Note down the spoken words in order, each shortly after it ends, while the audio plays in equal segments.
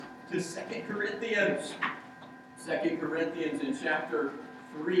to 2 Corinthians. 2 Corinthians in chapter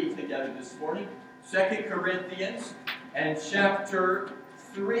 3 together this morning. 2 Corinthians and chapter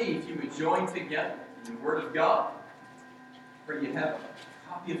 3, if you would join together in the Word of God. Pray you have a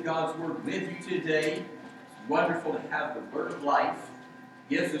copy of God's Word with you today. It's wonderful to have the Word of life.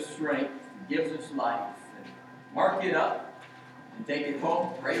 It gives us strength, it gives us life. And mark it up and take it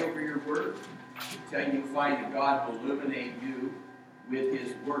home. Pray over your Word until you find that God will illuminate you with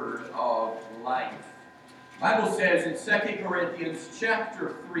His Word of life. The Bible says in 2 Corinthians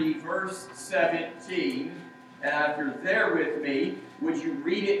chapter 3, verse 17, and if you're there with me, would you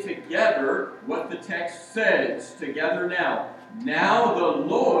read it together, what the text says? Together now. Now the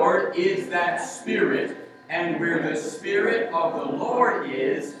Lord is that Spirit, and where the Spirit of the Lord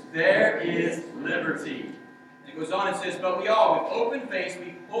is, there is liberty. And it goes on and says, but we all, with open face,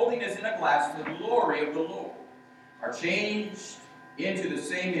 beholding as in a glass the glory of the Lord, are changed into the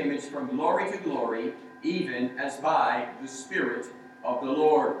same image from glory to glory, even as by the Spirit of the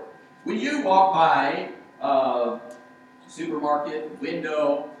Lord. When you walk by a supermarket,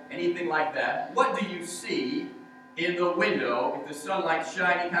 window, anything like that, what do you see in the window? If the sunlight's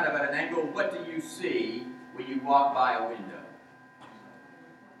shining kind of at an angle, what do you see when you walk by a window?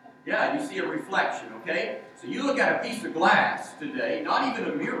 Yeah, you see a reflection, okay? So you look at a piece of glass today, not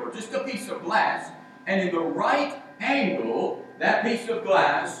even a mirror, just a piece of glass, and in the right angle, that piece of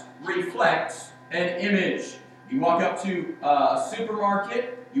glass reflects an image. You walk up to a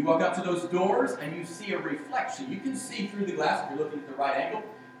supermarket, you walk up to those doors, and you see a reflection. You can see through the glass if you're looking at the right angle,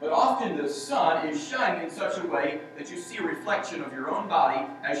 but often the sun is shining in such a way that you see a reflection of your own body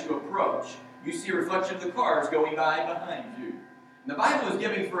as you approach. You see a reflection of the cars going by behind you. And the Bible is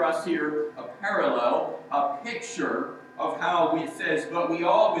giving for us here a parallel, a picture of how it says, but we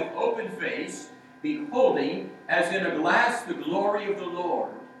all with open face, beholding as in a glass the glory of the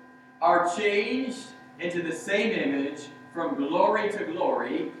Lord, are changed into the same image from glory to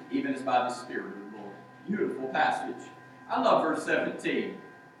glory, even as by the Spirit of the Lord. Beautiful passage. I love verse 17.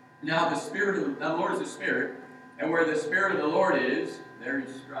 Now the Spirit of the Lord is the Spirit, and where the Spirit of the Lord is, there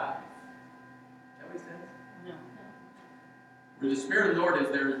is strife. Is that what he says? No. Where the Spirit of the Lord is,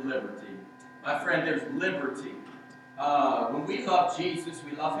 there is liberty. My friend, there's liberty. When we love Jesus,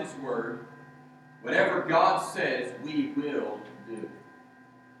 we love His Word. Whatever God says, we will do.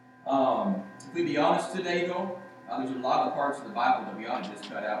 If we be honest today, though, there's a lot of parts of the Bible that we ought to just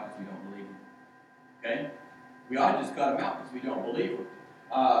cut out because we don't believe them. Okay? We ought to just cut them out because we don't believe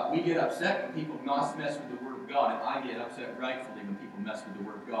them. We get upset when people mess with the Word of God, and I get upset rightfully when people mess with the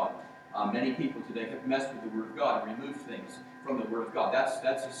Word of God. Many people today have messed with the Word of God and removed things from the Word of God.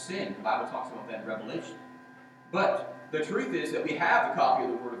 That's a sin. The Bible talks about that in Revelation. But the truth is that we have a copy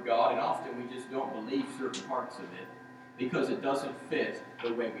of the Word of God, and often we just don't believe certain parts of it because it doesn't fit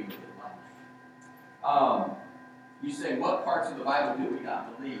the way we live life. You say, what parts of the Bible do we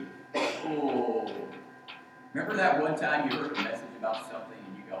not believe? Oh, remember that one time you heard a message about something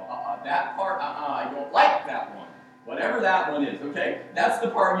and you go, that part, I don't like that one. Whatever that one is, okay? That's the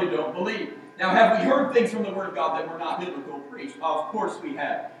part you don't believe. Now, have we heard things from the Word of God that were not biblical preached? Of course we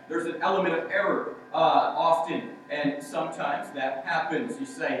have. There's an element of error often, and sometimes that happens. You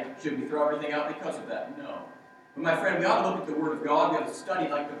say, should we throw everything out because of that? No. But my friend, we ought to look at the Word of God. We ought to study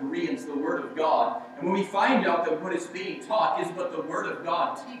like the Bereans, the Word of God. And when we find out that what is being taught is what the Word of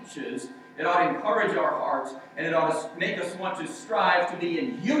God teaches, it ought to encourage our hearts, and it ought to make us want to strive to be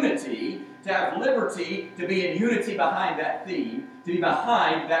in unity, to have liberty, to be in unity behind that theme, to be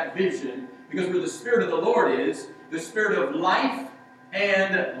behind that vision. Because where the Spirit of the Lord is, the Spirit of life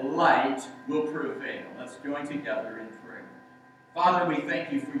and light will prevail. Let's join together in prayer. Father, we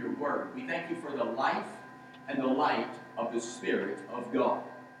thank you for your Word. We thank you for the life and the light of the Spirit of God.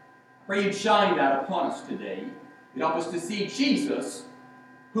 Pray you'd shine that upon us today. You'd help us to see Jesus,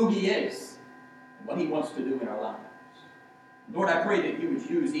 who He is, and what He wants to do in our lives. Lord, I pray that you would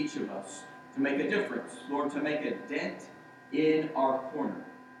use each of us to make a difference. Lord, to make a dent in our corner.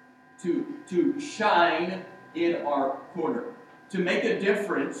 To shine in our corner. To make a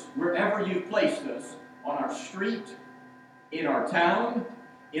difference wherever you've placed us, on our street, in our town,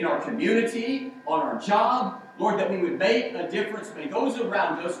 in our community, on our job. Lord, that we would make a difference. May those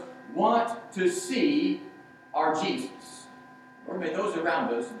around us want to see our Jesus. Lord, may those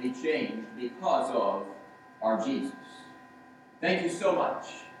around us be changed because of our Jesus. Thank you so much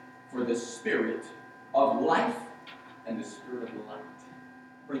for the Spirit of life and the Spirit of light.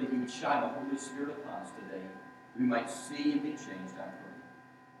 Pray that you would shine the Holy Spirit upon us today. We might see and be changed, I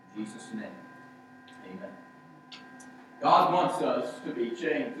pray. In Jesus' name, amen. God wants us to be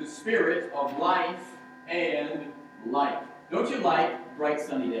changed. The Spirit of life and light. Don't you like bright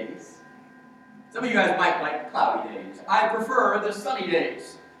sunny days. Some of you guys might like cloudy days. I prefer the sunny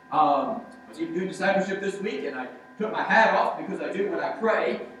days. I was even doing discipleship this week, and I took my hat off because I do when I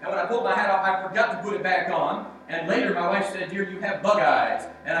pray. And when I pulled my hat off, I forgot to put it back on. And later my wife said, "Dear, you have bug eyes."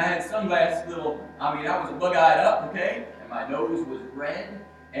 And I had sunglasses I was a bug-eyed up, okay? And my nose was red,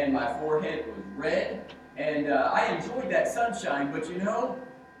 and my forehead was red. And I enjoyed that sunshine, but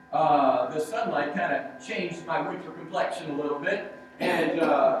the sunlight kind of changed my winter complexion a little bit. And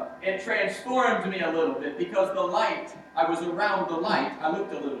it transformed me a little bit because I was around the light, I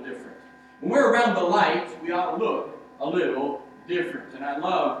looked a little different. When we're around the light, we ought to look a little different. And I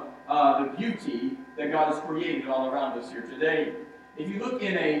love the beauty that God has created all around us here today. If you look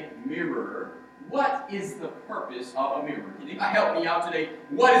in a mirror, what is the purpose of a mirror? Can you help me out today?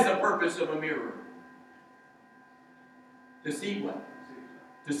 What is the purpose of a mirror? To see what?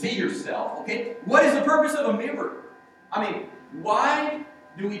 To see yourself, okay? What is the purpose of a mirror? Why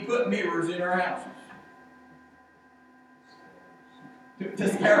do we put mirrors in our houses? To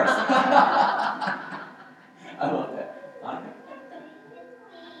scare us. I love that.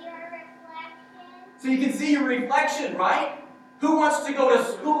 So you can see your reflection, right? Who wants to go to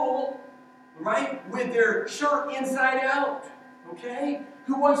school, right, with their shirt inside out? Okay?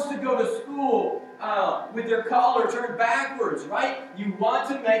 Who wants to go to school with their collar turned backwards, right? You want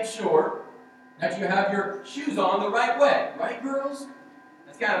to make sure that you have your shoes on the right way, right, girls?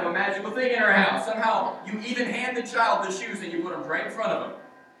 That's kind of a magical thing in our house. Somehow, you even hand the child the shoes and you put them right in front of them.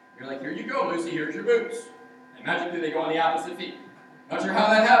 You're like, "Here you go, Lucy, here's your boots." And magically, they go on the opposite feet. Not sure how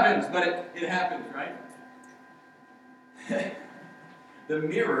that happens, but it happens, right? The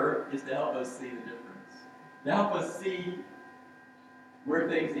mirror is to help us see the difference. To help us see where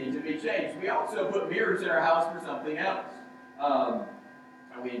things need to be changed. We also put mirrors in our house for something else.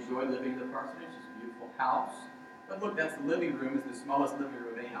 And we enjoy living in the parsonage. It's a beautiful house. But look, that's the living room. It's the smallest living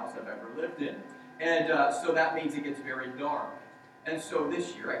room of any house I've ever lived in. And so that means it gets very dark. And so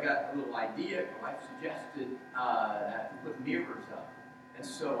this year I got a little idea. My wife suggested to put mirrors up. And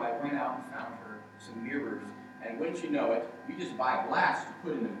so I went out and found her some mirrors. And wouldn't you know it, you just buy glass to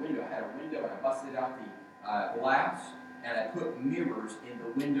put in the window. I had a window and I busted out the glass and I put mirrors in the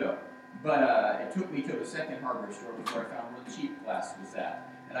window. But it took me to the second hardware store before I found where the cheap glass was at.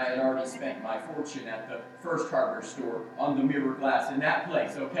 And I had already spent my fortune at the first hardware store on the mirror glass in that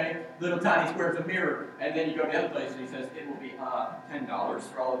place, okay? Little tiny squares of mirror. And then you go to the other place and he says, "It will be $10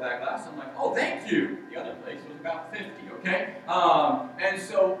 for all of that glass." I'm like, "Oh, thank you." The other place was about $50, okay? And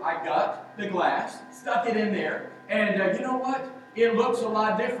so I got the glass, stuck it in there, and you know what? It looks a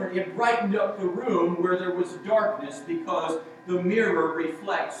lot different. It brightened up the room where there was darkness because the mirror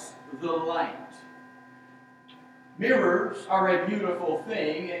reflects the light. Mirrors are a beautiful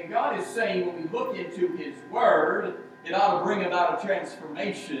thing, and God is saying when we look into His Word, it ought to bring about a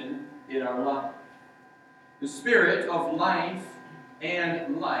transformation in our life. The Spirit of life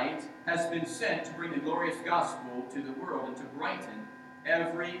and light has been sent to bring the glorious gospel to the world and to brighten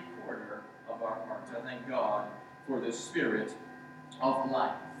every corner of our hearts. I thank God for the Spirit of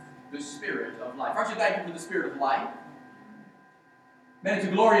life. The Spirit of life. Aren't you thankful for the Spirit of life? Man, it's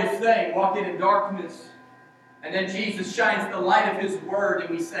a glorious thing, walking in darkness. And then Jesus shines the light of His Word, and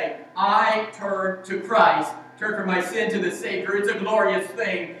we say, "I turn to Christ, turn from my sin to the Savior." It's a glorious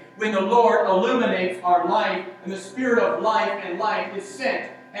thing when the Lord illuminates our life, and the Spirit of life and light is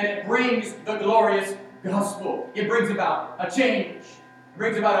sent, and it brings the glorious gospel. It brings about a change. It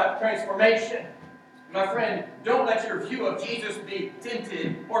brings about a transformation. My friend, don't let your view of Jesus be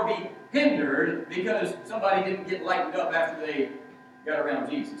tinted or be hindered because somebody didn't get lightened up after they got around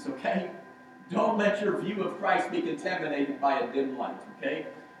Jesus, okay? Don't let your view of Christ be contaminated by a dim light, okay?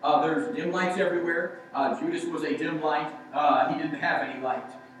 There's dim lights everywhere. Judas was a dim light. He didn't have any light.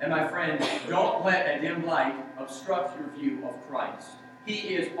 And my friend, don't let a dim light obstruct your view of Christ.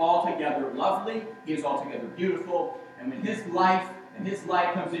 He is altogether lovely. He is altogether beautiful. And when His life and His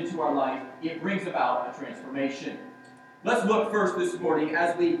light comes into our life, it brings about a transformation. Let's look first this morning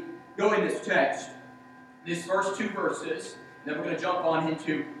as we go in this text, these first two verses. Then we're going to jump on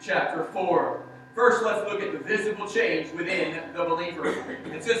into chapter 4. First, let's look at the visible change within the believer.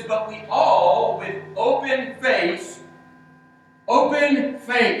 It says, "But we all, with open face," you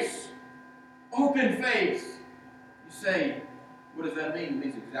say, what does that mean? It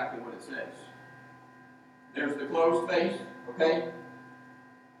means exactly what it says. There's the closed face, okay?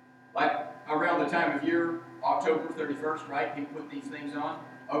 Like around the time of year, October 31st, right? People put these things on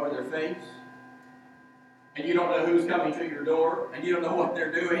over their face. And you don't know who's coming to your door, and you don't know what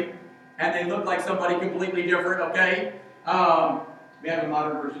they're doing, and they look like somebody completely different, okay? We have a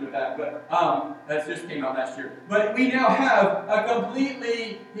modern version of that, but that just came out last year. But we now have a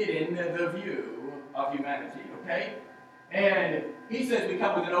completely hidden the view of humanity, okay? And he says we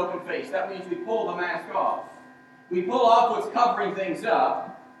come with an open face. That means we pull the mask off. We pull off what's covering things up.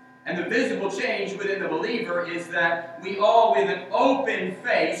 And the visible change within the believer is that we all, with an open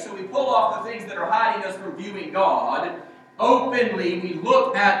face, so we pull off the things that are hiding us from viewing God. Openly, we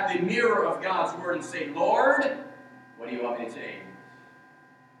look at the mirror of God's Word and say, Lord, what do you want me to change?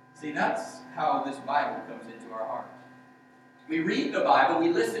 See, that's how this Bible comes into our heart. We read the Bible, we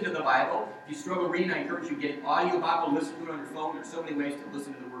listen to the Bible. If you struggle reading, I encourage you to get an audio Bible, listen to it on your phone. There's so many ways to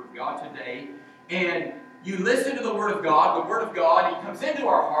listen to the Word of God today. And you listen to the Word of God, it comes into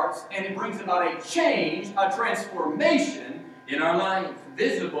our hearts, and it brings about a change, a transformation in our life.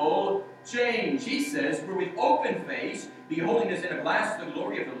 Visible change. He says, we're with open face, beholding as in a glass the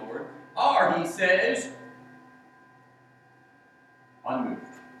glory of the Lord, are, he says, unmoved.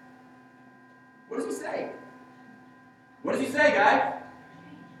 What does he say? What does he say, guys?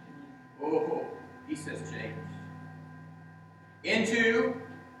 Oh, he says change. Into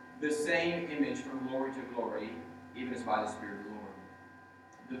the same image from glory to glory, even as by the Spirit of the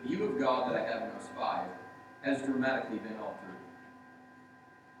Lord. The view of God that I have when I was 5 has dramatically been altered.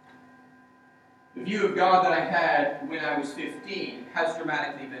 The view of God that I had when I was 15 has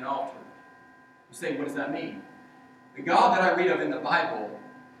dramatically been altered. You say, what does that mean? The God that I read of in the Bible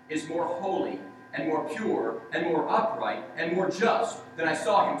is more holy and more pure and more upright and more just than I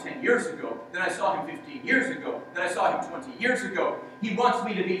saw him 10 years ago, than I saw him 15 years ago, than I saw him 20 years ago. He wants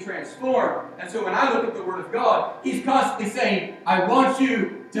me to be transformed. And so when I look at the Word of God, he's constantly saying, I want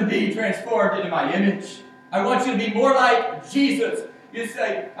you to be transformed into my image. I want you to be more like Jesus. You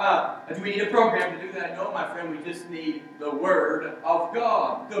say, do we need a program to do that? No, my friend, we just need the Word of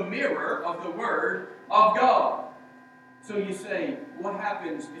God, the mirror of the Word of God. So you say, what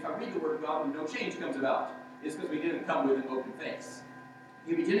happens if I read the Word of God and no change comes about? It's because we didn't come with an open face.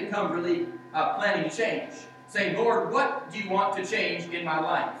 We didn't come really planning to change. Saying, Lord, what do you want to change in my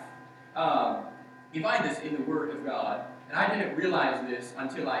life? You find this in the Word of God. And I didn't realize this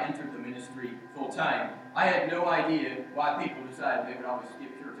until I entered the ministry full time. I had no idea why people decided they would always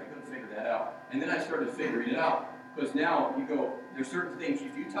skip church. I couldn't figure that out. And then I started figuring it out. Because now you go, there's certain things,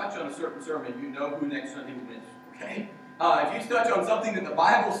 if you touch on a certain sermon, you know who next Sunday will miss. Okay? If you touch on something that the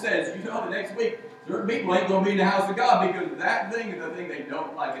Bible says, you know the next week, certain people ain't going to be in the house of God because that thing is the thing they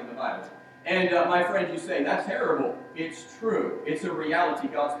don't like in the Bible. And my friend, you say, that's terrible. It's true. It's a reality.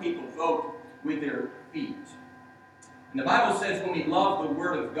 God's people vote with their feet. And the Bible says when we love the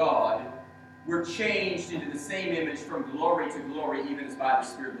Word of God, we're changed into the same image from glory to glory, even as by the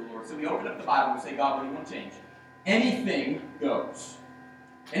Spirit of the Lord. So we open up the Bible and we say, God, what do you want to change? Anything goes.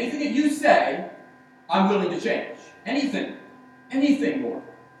 Anything that you say, I'm willing to change. Anything. Anything more.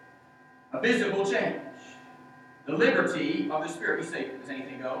 A visible change. The liberty of the Spirit. You say, does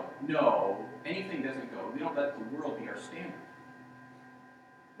anything go? No. Anything doesn't go. We don't let the world be our standard.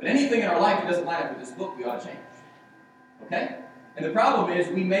 But anything in our life that doesn't line up with this book, we ought to change. Okay? And the problem is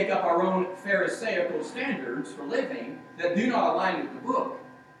we make up our own Pharisaical standards for living that do not align with the book.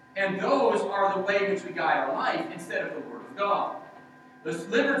 And those are the way in which we guide our life instead of the Word of God. The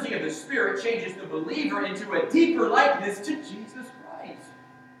liberty of the Spirit changes the believer into a deeper likeness to Jesus Christ.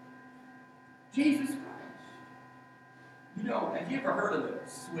 Jesus Christ. You know, have you ever heard of the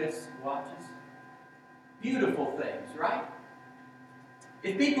Swiss watches? Beautiful things, right?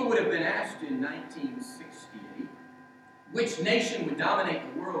 If people would have been asked in 1968 which nation would dominate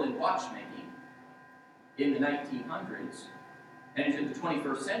the world in watchmaking in the 1900s and into the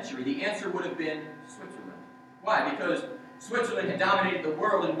 21st century, the answer would have been Switzerland. Why? Because Switzerland had dominated the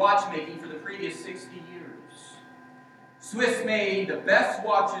world in watchmaking for the previous 60 years. Swiss made the best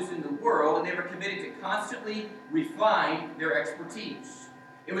watches in the world, and they were committed to constantly refine their expertise.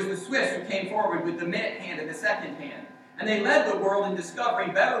 It was the Swiss who came forward with the minute hand and the second hand. And they led the world in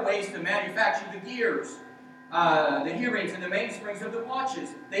discovering better ways to manufacture the gears, the hearings, and the mainsprings of the watches.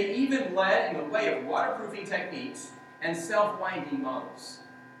 They even led in the way of waterproofing techniques and self-winding models.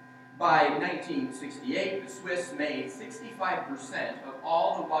 By 1968, the Swiss made 65% of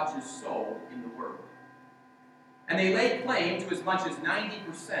all the watches sold in the world. And they laid claim to as much as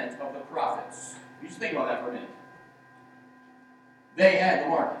 90% of the profits. You just think about that for a minute. They had the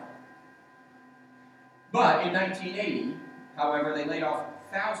market. But in 1980, however, they laid off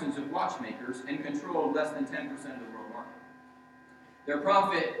thousands of watchmakers and controlled less than 10% of the world market. Their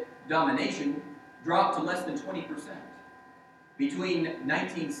profit domination dropped to less than 20% between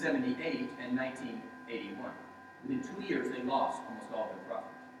 1978 and 1981. Within 2 years, they lost almost all their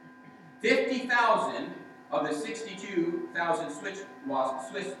profit. 50,000 of the 62,000 Swiss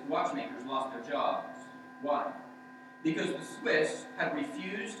watchmakers lost their jobs. Why? Because the Swiss had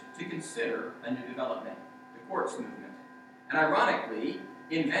refused to consider a new development, the quartz movement. And ironically,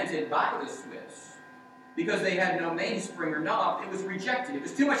 invented by the Swiss, because they had no mainspring or knob, it was rejected. It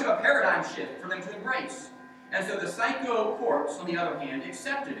was too much of a paradigm shift for them to embrace. And so the Seiko Quartz, on the other hand,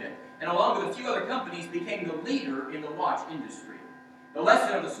 accepted it, and along with a few other companies, became the leader in the watch industry. The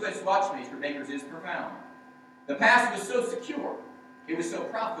lesson of the Swiss watchmakers is profound. The past was so secure, it was so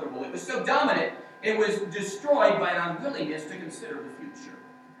profitable, it was so dominant, it was destroyed by an unwillingness to consider the future.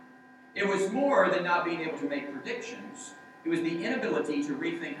 It was more than not being able to make predictions, it was the inability to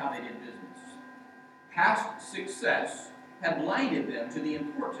rethink how they did business. Past success had blinded them to the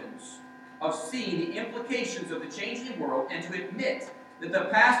importance of seeing the implications of the changing world and to admit that the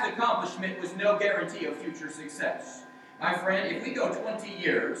past accomplishment was no guarantee of future success. My friend, if we go 20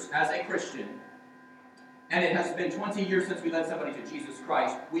 years as a Christian, and it has been 20 years since we led somebody to Jesus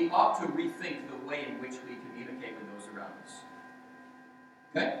Christ, we ought to rethink the way in which we communicate with those around us.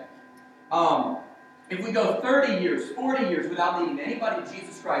 Okay? If we go 30 years, 40 years without leading anybody to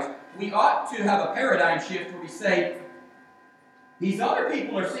Jesus Christ, we ought to have a paradigm shift where we say, these other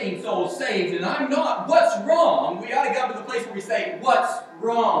people are seeing souls saved, and I'm not. What's wrong? We ought to get to the place where we say, what's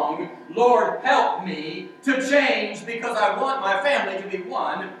wrong? Lord, help me to change because I want my family to be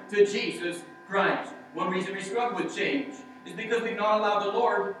won to Jesus Christ. One reason we struggle with change is because we've not allowed the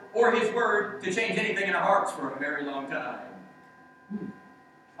Lord or His Word to change anything in our hearts for a very long time.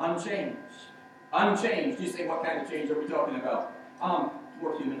 Unchanged. Unchanged. You say, what kind of change are we talking about?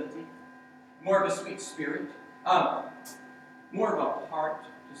 More humility. More of a sweet spirit. More of a heart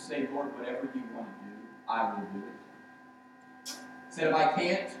to say, Lord, whatever you want to do, I will do it. Instead of I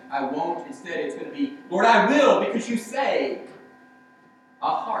can't, I won't. Instead, it's going to be, Lord, I will because you say.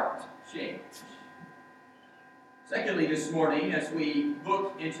 A heart change. Secondly, this morning, as we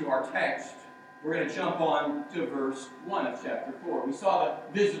look into our text, we're going to jump on to verse 1 of chapter 4. We saw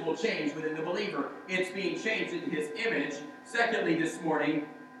the visible change within the believer. It's being changed into His image. Secondly, this morning,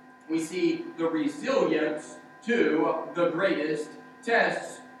 we see the resilience to the greatest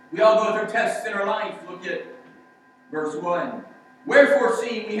tests. We all go through tests in our life. Look at verse 1. Wherefore,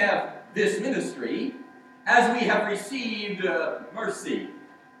 seeing we have this ministry, as we have received mercy.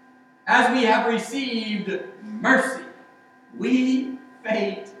 As we have received mercy, we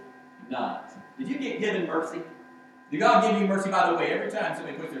faint not. Did you get given mercy? Did God give you mercy? By the way, every time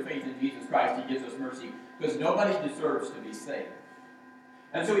somebody puts their faith in Jesus Christ, He gives us mercy because nobody deserves to be saved.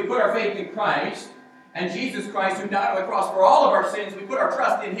 And so we put our faith in Christ, and Jesus Christ, who died on the cross for all of our sins, we put our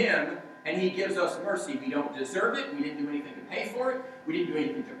trust in Him, and He gives us mercy. We don't deserve it. We didn't do anything to pay for it. We didn't do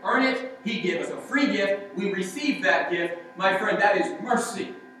anything to earn it. He gave us a free gift. We received that gift. My friend, that is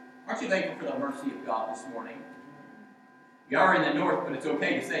mercy. Aren't you thankful for the mercy of God this morning? We are in the north, but it's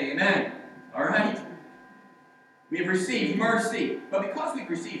okay to say amen. All right? We have received mercy. But because we've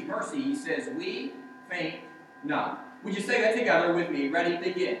received mercy, He says, we faint not. Would you say that together with me? Ready,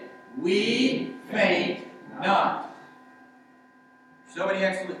 begin. We faint not. So many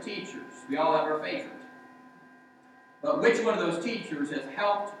excellent teachers. We all have our favorite. But which one of those teachers has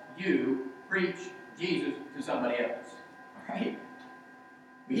helped you preach Jesus to somebody else? All right?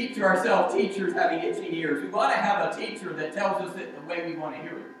 We keep to ourselves teachers having itching ears. We want to have a teacher that tells us it the way we want to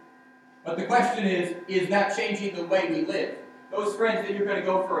hear it. But the question is that changing the way we live? Those friends that you're going to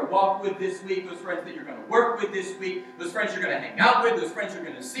go for a walk with this week, those friends that you're going to work with this week, those friends you're going to hang out with, those friends you're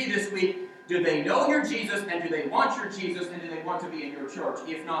going to see this week, do they know your Jesus, and do they want your Jesus, and do they want to be in your church?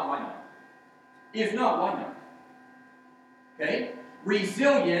 If not, why not? If not, why not? Okay?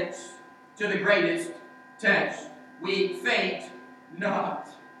 Resilience to the greatest test. We faint not.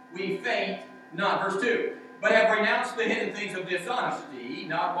 We faint not. Verse 2. But have renounced the hidden things of dishonesty,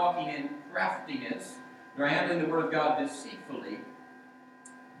 not walking in craftiness, nor handling the word of God deceitfully,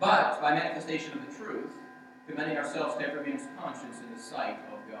 but by manifestation of the truth, commending ourselves to every man's conscience in the sight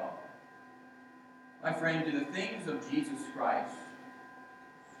of God. My friend, do the things of Jesus Christ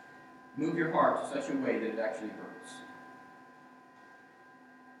move your heart to such a way that it actually hurts?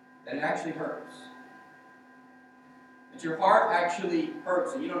 That it actually hurts. That your heart actually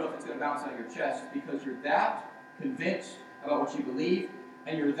hurts, and you don't know if it's going to bounce out of your chest because you're that convinced about what you believe,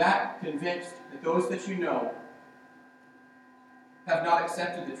 and you're that convinced that those that you know have not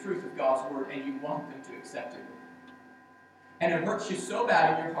accepted the truth of God's word, and you want them to accept it. And it hurts you so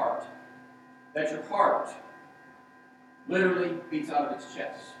bad in your heart that your heart literally beats out of its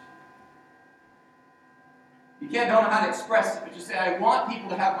chest. You don't know how to express it, but you say, I want people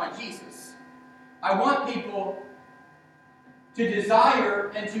to have my Jesus. I want people to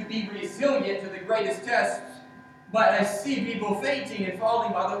desire and to be resilient to the greatest tests But I see people fainting and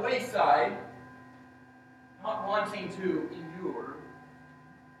falling by the wayside, not wanting to endure.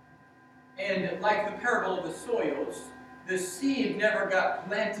 And like the parable of the soils, the seed never got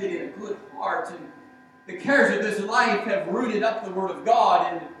planted in a good heart, and the cares of this life have rooted up the Word of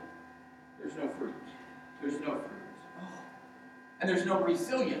God, and there's no fruit. There's no fruit. Oh. And there's no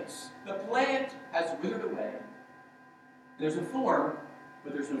resilience. The plant has withered away. There's a form,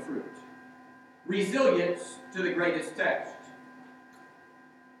 but there's no fruit. Resilience to the greatest test.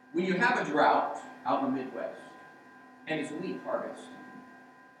 When you have a drought out in the Midwest, and it's wheat harvest,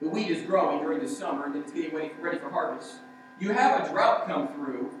 the wheat is growing during the summer, and then it's getting ready for harvest. You have a drought come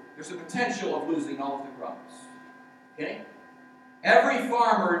through, there's a potential of losing all of the crops. Okay? Every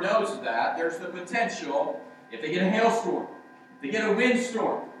farmer knows that. There's the potential, if they get a hailstorm, if they get a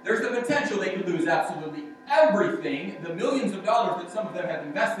windstorm, there's the potential they could lose absolutely everything, the millions of dollars that some of them have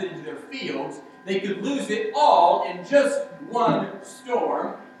invested into their fields. They could lose it all in just one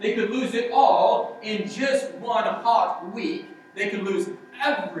storm. They could lose it all in just one hot week. They could lose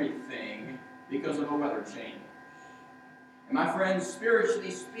everything because of a weather change. And my friends,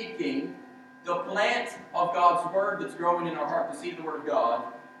 spiritually speaking, the plant of God's Word that's growing in our heart, the seed of the Word of God,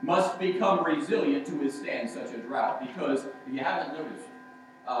 must become resilient to withstand such a drought. Because if you haven't noticed,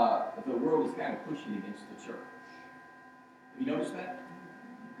 the world is kind of pushing against the church. Have you noticed that?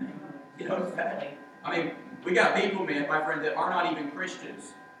 You notice that? I mean, we got people, man, my friend, that are not even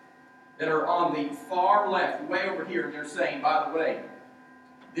Christians, that are on the far left, way over here, and they're saying, by the way,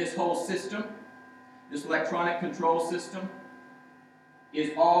 this whole system, this electronic control system,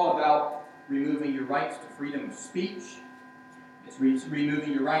 is all about removing your rights to freedom of speech. It's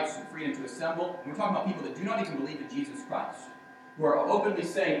removing your rights to freedom to assemble. And we're talking about people that do not even believe in Jesus Christ, who are openly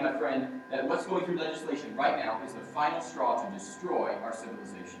saying, my friend, that what's going through legislation right now is the final straw to destroy our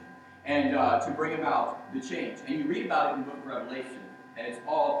civilization and to bring about the change. And you read about it in the book of Revelation, and it's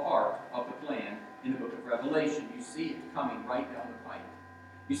all part of the plan in the book of Revelation. You see it coming right down the pipe.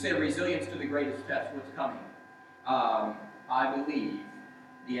 You say resilience to the greatest test. What's coming? I believe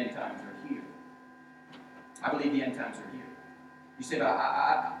the end times are here. I believe the end times are here. You say,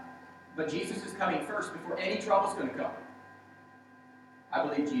 but Jesus is coming first before any trouble's going to come. I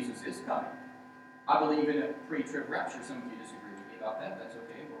believe Jesus is coming. I believe in a pre-trib rapture. Some of you disagree with me about that. That's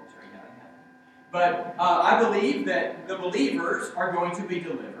okay. We'll turn you out in heaven. But I believe that the believers are going to be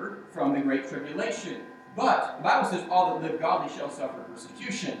delivered from the great tribulation. But the Bible says, all that live godly shall suffer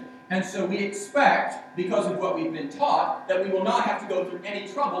persecution. And so we expect, because of what we've been taught, that we will not have to go through any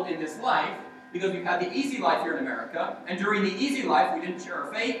trouble in this life, because we've had the easy life here in America. And during the easy life, we didn't share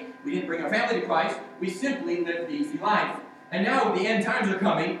our faith, we didn't bring our family to Christ, we simply lived the easy life. And now the end times are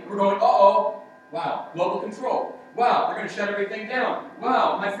coming, we're going, uh-oh, wow, global control. Wow, they're going to shut everything down.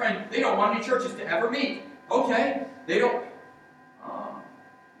 Wow, my friend, they don't want any churches to ever meet. Okay, they don't.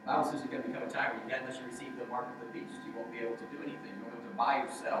 The Bible says there's going to become a time where unless you receive the mark of the beast, you won't be able to do anything. You won't be able to buy or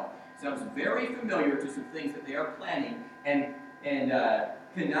sell. Sounds very familiar to some things that they are planning and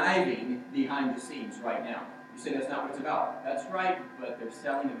conniving behind the scenes right now. You say that's not what it's about. That's right, but they're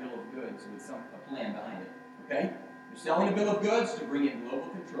selling a bill of goods with a plan behind it. Okay? They're selling a bill of goods to bring in global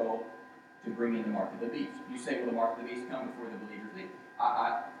control, to bring in the mark of the beast. You say, will the mark of the beast come before the believers leave?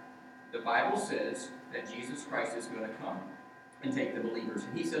 The Bible says that Jesus Christ is going to come and take the believers.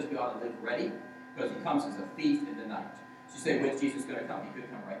 And he says we ought to live ready, because he comes as a thief in the night. So you say, when's Jesus going to come? He could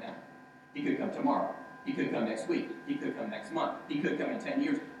come right now. He could come tomorrow. He could come next week. He could come next month. He could come in 10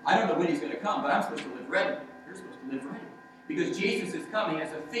 years. I don't know when he's going to come, but I'm supposed to live ready. You're supposed to live ready. Because Jesus is coming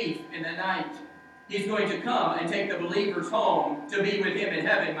as a thief in the night. He's going to come and take the believers home to be with him in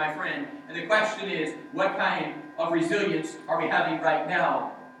heaven, my friend. And the question is, what kind of resilience are we having right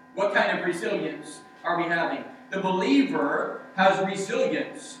now? What kind of resilience are we having? The believer has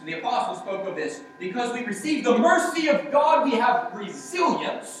resilience. And the apostle spoke of this. Because we receive the mercy of God, we have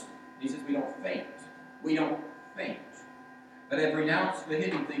resilience. He says we don't faint. We don't faint. But have renounced the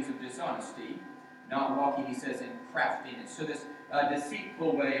hidden things of dishonesty, not walking, he says, in craftiness. So this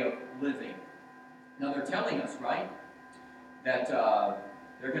deceitful way of living. Now they're telling us, right, that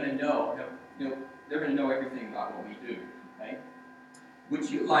they're going to know, they're going to know everything about what we do. Okay? Would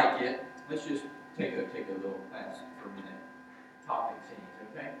you like it? Let's just take a little class for a minute. Topic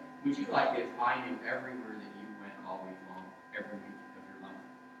change, okay? Would you like it if I knew everywhere that you went all week long, every week of your life?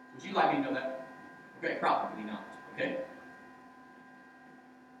 Would you like me to know that? Okay, probably not, okay?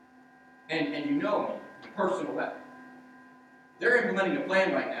 And you know me, personal way. They're implementing a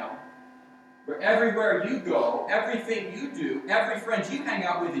plan right now where everywhere you go, everything you do, every friend you hang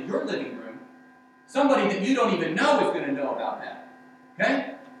out with in your living room, somebody that you don't even know is going to know about that,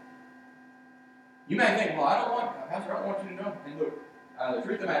 okay? You may think, well, Pastor, I don't want you to know. And look, the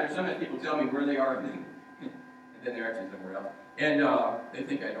truth of the matter is sometimes people tell me where they are, and then they're actually somewhere else. And they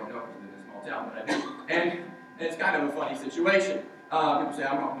think I don't know because I live in a small town, but I do. And it's kind of a funny situation. People say,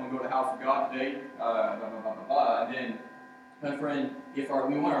 I'm not going to go to the house of God today, blah, blah, blah, blah, blah. And then, my friend, if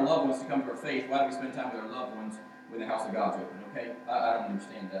we want our loved ones to come to our faith, why do we spend time with our loved ones when the house of God's open, okay? I don't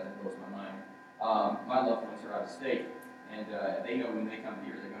understand that. That blows my mind. My loved ones are out of state, and they know when they come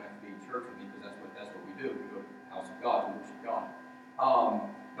here, they're going to have to be in church with me because that's what we do. We go to the house of God to worship God.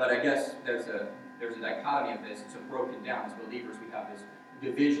 But I guess there's a dichotomy of this. It's broken down. As believers, we have this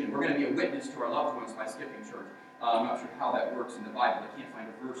division. We're going to be a witness to our loved ones by skipping church. I'm not sure how that works in the Bible. I can't find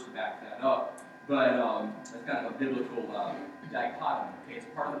a verse to back that up. But it's kind of a biblical dichotomy. Okay, it's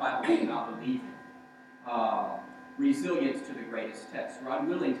part of the Bible that not believing. Resilience to the greatest test. We're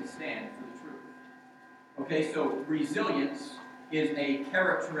unwilling to stand for the truth. Okay, so resilience is a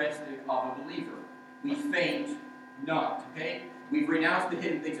characteristic of a believer. We faint not. Okay, we've renounced the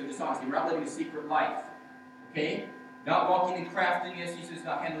hidden things of dishonesty. We're not living a secret life. Okay, not walking in craftiness. He says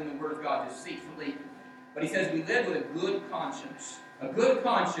not handling the word of God deceitfully. But he says we live with a good conscience. A good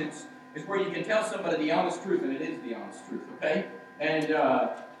conscience is where you can tell somebody the honest truth, and it is the honest truth, okay? And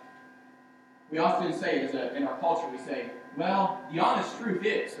we often say, in our culture, we say, well, the honest truth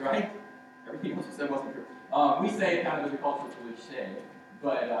is, right? Everything else we said wasn't true. We say it kind of as a cultural cliche,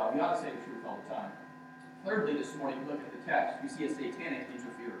 but we ought to say the truth all the time. Thirdly, this morning, we look at the text. We see a satanic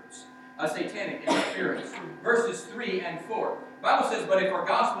interference. A satanic interference. Verses 3 and 4. The Bible says, but if our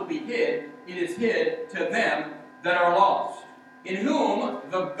gospel be hid, it is hid to them that are lost, in whom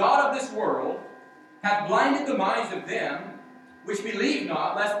the God of this world hath blinded the minds of them which believe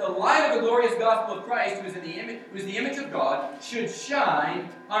not, lest the light of the glorious gospel of Christ, who is the image of God, should shine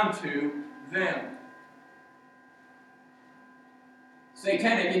unto them.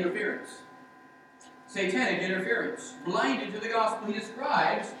 Satanic interference. Satanic interference. Blinded to the gospel. He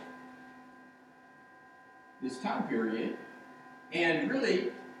describes this time period, and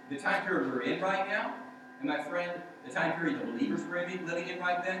really the time period we're in right now, and my friend, the time period the believers were living in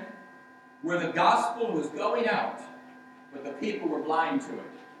right then, where the gospel was going out, but the people were blind to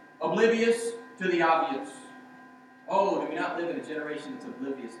it, oblivious to the obvious. Oh, do we not live in a generation that's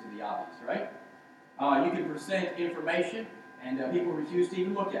oblivious to the obvious, right? You can present information, and people refuse to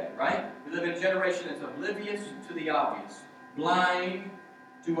even look at it, right? We live in a generation that's oblivious to the obvious, blind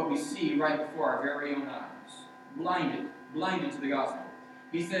to what we see right before our very own eyes, blinded to the gospel.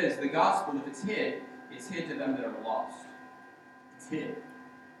 He says the gospel, if it's hid to them that are lost. It's hid.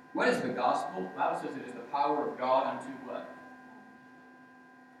 What is the gospel? The Bible says it is the power of God unto what?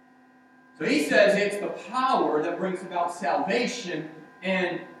 So he says it's the power that brings about salvation,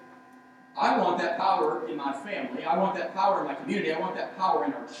 and I want that power in my family. I want that power in my community. I want that power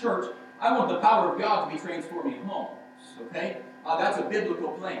in our church. I want the power of God to be transforming homes. Okay? That's a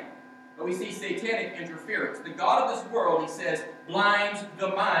biblical plan. But we see satanic interference. The God of this world, he says, blinds the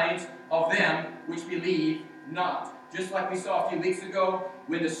minds of them which believe not. Just like we saw a few weeks ago,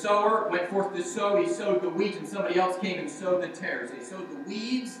 when the sower went forth to sow, he sowed the wheat, and somebody else came and sowed the tares. They sowed the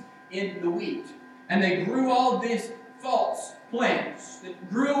weeds in the wheat. And they grew all these false plants that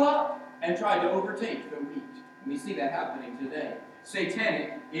grew up and tried to overtake the wheat. And we see that happening today.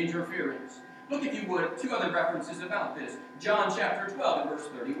 Satanic interference. Look, if you would, two other references about this. John chapter 12 and verse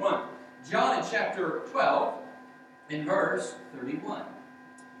 31. John in chapter 12 in verse 31.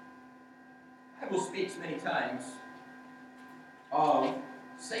 The Bible speaks many times of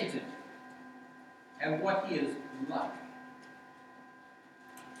Satan and what he is like.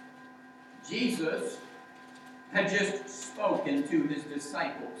 Jesus had just spoken to his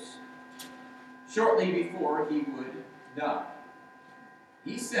disciples shortly before he would die.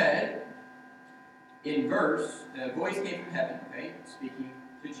 He said, in verse, the voice came from heaven, okay, speaking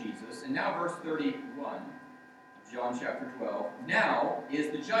to Jesus. And now verse 31, John chapter 12. Now is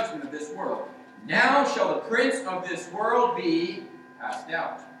the judgment of this world. Now shall the prince of this world be cast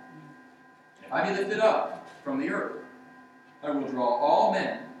out. If I be lifted up from the earth, I will draw all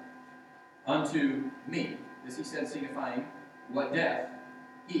men unto me. This he said, signifying what death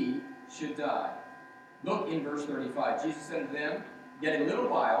he should die. Look in verse 35. Jesus said to them, yet a little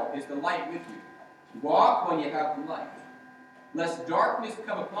while is the light with you. Walk while you have the light, lest darkness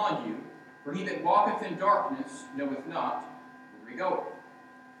come upon you, for he that walketh in darkness knoweth not whither he goeth.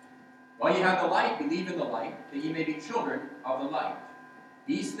 While ye have the light, believe in the light, that ye may be children of the light.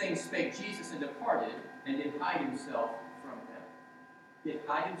 These things spake Jesus, and departed, and did hide himself from them. Did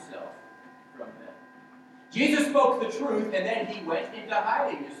hide himself from them. Jesus spoke the truth, and then he went into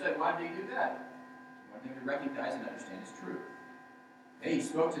hiding. You said, why did he do that? He wanted them to recognize and understand his truth. Okay, he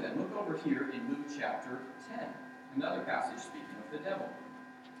spoke to them. Look over here in Luke chapter 10, another passage speaking of the devil.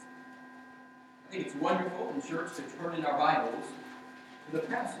 I think it's wonderful in church to turn in our Bibles to the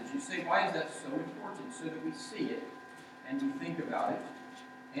passage. You say, why is that so important? So that we see it and we think about it.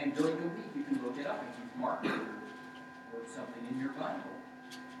 And during the week you can look it up and you can mark it or something in your Bible.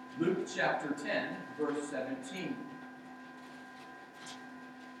 Luke chapter 10, verse 17.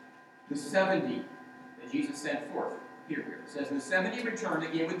 The 70 that Jesus sent forth. Here it says, the 70 returned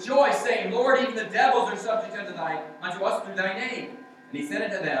again with joy, saying, Lord, even the devils are subject unto us through thy name. And he said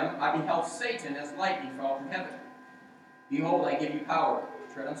unto them, I beheld Satan as lightning fall from heaven. Behold, I give you power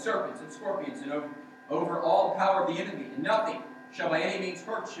to tread on serpents and scorpions, and over all the power of the enemy, and nothing shall by any means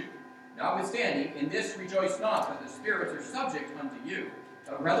hurt you. Notwithstanding, in this rejoice not that the spirits are subject unto you,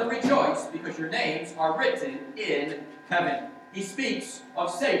 but rather rejoice because your names are written in heaven. He speaks of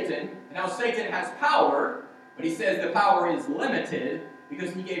Satan, and how Satan has power, but he says the power is limited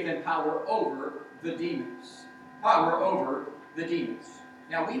because he gave them power over the demons. Power over the demons.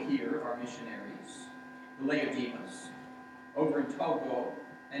 Now we hear of our missionaries, the Laodiceans, over in Togo,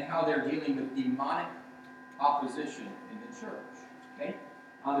 and how they're dealing with demonic opposition in the church. Okay?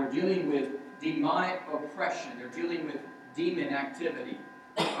 They're dealing with demonic oppression. They're dealing with demon activity.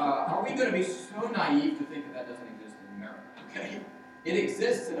 Are we going to be so naive to think that that doesn't exist in America? Okay? It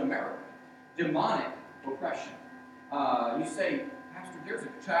exists in America. Demonic oppression. You say, Pastor, there's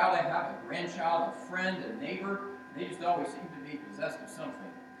a child I have, a grandchild, a friend, a neighbor, and they just always seem to be possessed of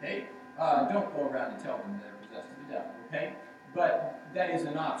something. Okay? Don't go around and tell them they're possessed of the devil. Okay? But that is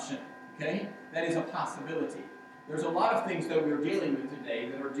an option. Okay? That is a possibility. There's a lot of things that we're dealing with today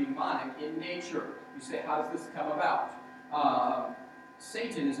that are demonic in nature. You say, how does this come about?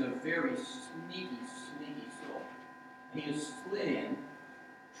 Satan is a very sneaky soul. And he has slid in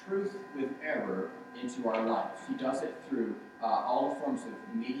truth with error into our lives. He does it through all the forms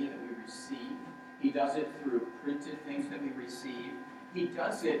of media that we receive. He does it through printed things that we receive. He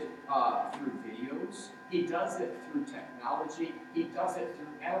does it through videos. He does it through technology. He does it through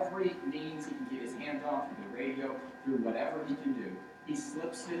every means he can get his hand on, through the radio, through whatever he can do. He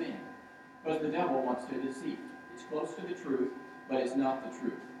slips it in because the devil wants to deceive. It's close to the truth, but it's not the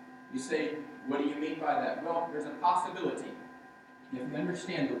truth. You say, what do you mean by that? Well, there's a possibility. If you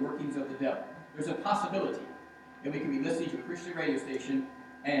understand the workings of the devil, there's a possibility that we could be listening to a Christian radio station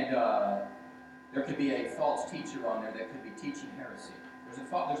and there could be a false teacher on there that could be teaching heresy. There's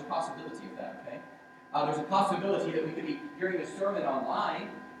a possibility of that, okay? There's a possibility that we could be hearing a sermon online.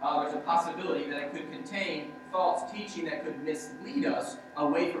 There's a possibility that it could contain false teaching that could mislead us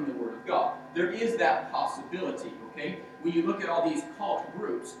away from the Word of God. There is that possibility, okay? When you look at all these cult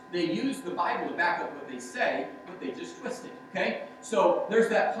groups, they use the Bible to back up what they say, but they just twist it, okay? So there's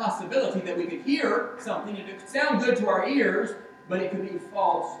that possibility that we could hear something, and it could sound good to our ears, but it could be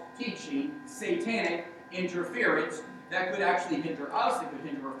false teaching, satanic interference that could actually hinder us, it could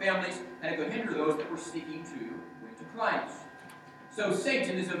hinder our families, and it could hinder those that we're seeking to win to Christ. So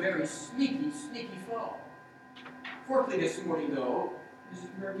Satan is a very sneaky foe. Fourthly this morning, though, this is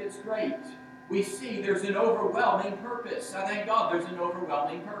where it gets great. We see there's an overwhelming purpose. I thank God there's an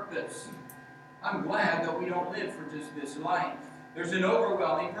overwhelming purpose. I'm glad that we don't live for just this life. There's an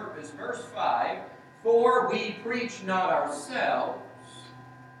overwhelming purpose. Verse 5, for we preach not ourselves,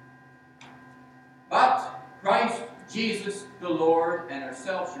 but Christ Jesus the Lord, and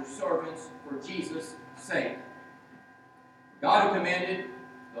ourselves your servants for Jesus' sake. God who commanded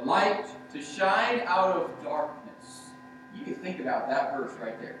the light to shine out of darkness. You can think about that verse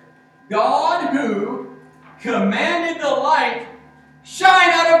right there. God who commanded the light shine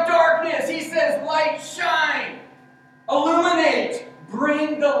out of darkness. He says, light shine. Illuminate.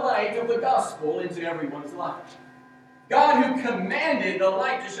 Bring the light of the gospel into everyone's life. God who commanded the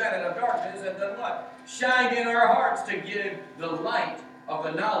light to shine out of darkness and done what? Shined in our hearts to give the light of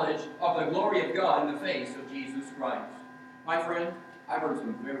the knowledge of the glory of God in the face of Jesus Christ. My friend, I've heard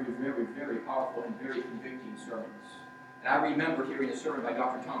some very, very, very powerful and very convicting sermons. And I remember hearing a sermon by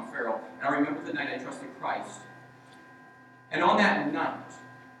Dr. Tom Farrell, and I remember the night I trusted Christ. And on that night,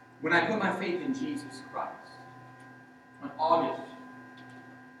 when I put my faith in Jesus Christ, on August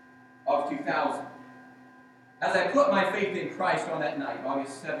of 2000, as I put my faith in Christ on that night,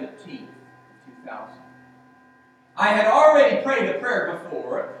 August 17th, 2000, I had already prayed the prayer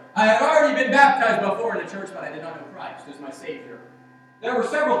before. I had already been baptized before in the church, but I did not know Christ as my Savior. There were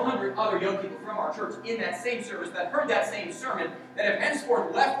several hundred other young people from our church in that same service that heard that same sermon, that have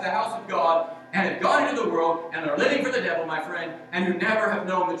henceforth left the house of God and have gone into the world and are living for the devil, my friend, and who never have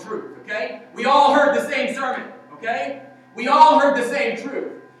known the truth, okay? We all heard the same sermon, okay? We all heard the same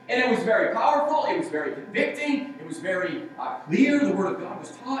truth. And it was very powerful, it was very convicting, it was very clear, the Word of God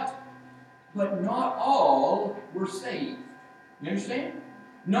was taught. But not all were saved. You understand?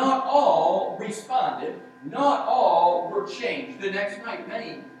 Not all responded. Not all were changed. The next night,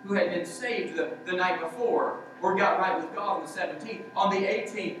 many who had been saved the night before or got right with God on the 17th, on the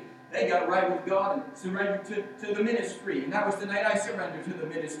 18th, they got right with God and surrendered to the ministry. And that was the night I surrendered to the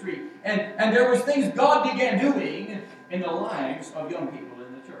ministry. And there was things God began doing in the lives of young people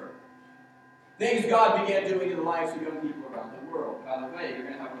in the church. Things God began doing in the lives of young people around the world. By the way, you're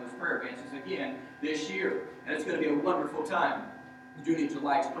going to have one of those prayer advances again this year. And it's going to be a wonderful time. We're doing it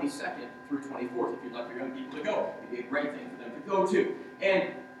July 22nd through 24th. If you'd like your young people to go, it'd be a great thing for them to go to.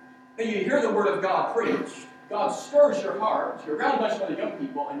 And you hear the Word of God preached. God stirs your heart. You're around a bunch of other young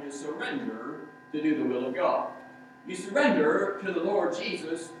people, and you surrender to do the will of God. You surrender to the Lord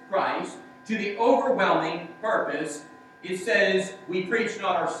Jesus Christ, to the overwhelming purpose. It says, we preach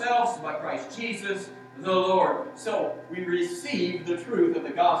not ourselves, but Christ Jesus, the Lord. So we receive the truth of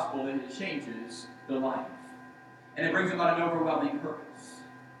the gospel, and it changes the life. And it brings about an overwhelming purpose.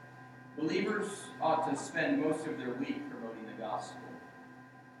 Believers ought to spend most of their week promoting the gospel.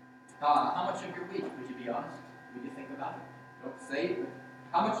 How much of your week, would you be honest? Would you think about it? Don't say it.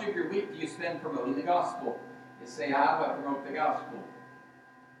 How much of your week do you spend promoting the gospel? You say, how do I promote the gospel?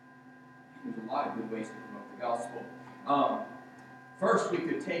 There's a lot of good ways to promote the gospel. First, we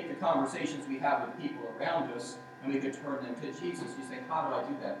could take the conversations we have with people around us and we could turn them to Jesus. You say, how do I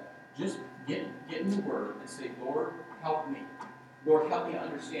do that? Just get in the Word and say, Lord, help me. Lord, help me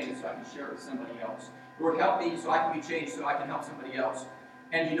understand it so I can share it with somebody else. Lord, help me so I can be changed so I can help somebody else.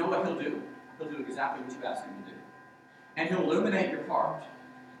 And you know what He'll do? He'll do exactly what you ask Him to do. And He'll illuminate your heart.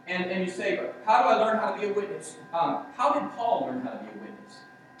 And you say, how do I learn how to be a witness? How did Paul learn how to be a witness?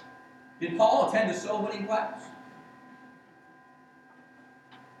 Did Paul attend a soul winning class?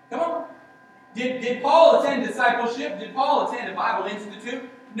 Come on. Did Paul attend discipleship? Did Paul attend a Bible Institute?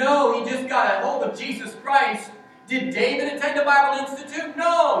 No, he just got a hold of Jesus Christ. Did David attend a Bible Institute?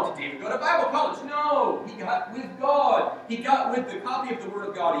 No. Did David go to Bible college? No. He got with God. He got with the copy of the Word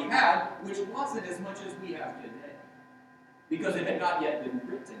of God he had, which wasn't as much as we have today, because it had not yet been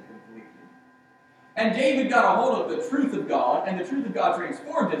written completely. And David got a hold of the truth of God, and the truth of God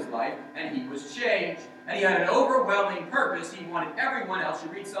transformed his life, and he was changed. And he had an overwhelming purpose. He wanted everyone else, you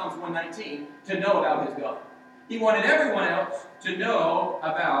read Psalms 119, to know about his God. He wanted everyone else to know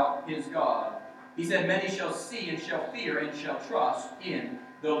about his God. He said, many shall see and shall fear and shall trust in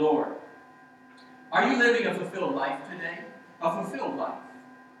the Lord. Are you living a fulfilled life today? A fulfilled life.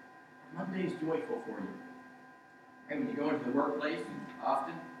 Monday is joyful for you. And when you go into the workplace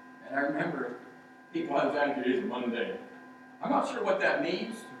often, and I remember people have that, it is a Monday. I'm not sure what that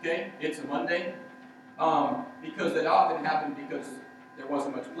means, okay? It's a Monday. Because it often happened because there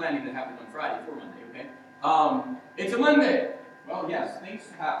wasn't much planning that happened on Friday for Monday, okay? It's a Monday. Well, yes, things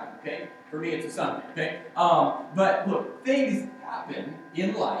happen, okay? For me, it's a Sunday, okay? But look, things happen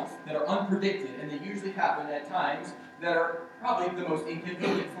in life that are unpredicted, and they usually happen at times that are probably the most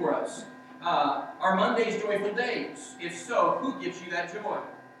inconvenient for us. Are Mondays joyful days? If so, who gives you that joy?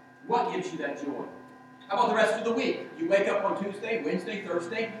 What gives you that joy? How about the rest of the week? You wake up on Tuesday, Wednesday,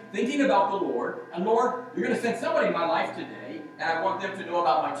 Thursday, thinking about the Lord, and Lord, you're going to send somebody in my life today, and I want them to know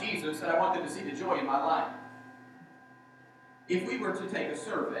about my Jesus, and I want them to see the joy in my life. If we were to take a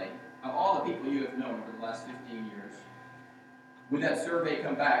survey of all the people you have known over the last 15 years, would that survey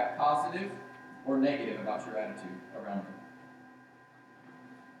come back positive or negative about your attitude around them?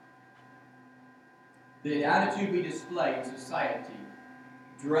 The attitude we display in society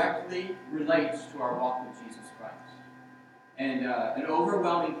directly relates to our walk with Jesus Christ. And an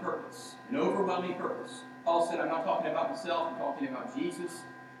overwhelming purpose. An overwhelming purpose. Paul said, I'm not talking about myself, I'm talking about Jesus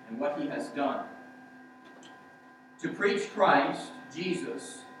and what He has done. To preach Christ,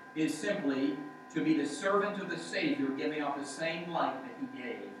 Jesus, is simply to be the servant of the Savior, giving off the same light that He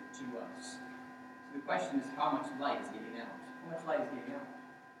gave to us. So the question is, how much light is getting out? How much light is getting out?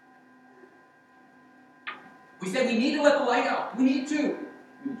 We said we need to let the light out. We need to.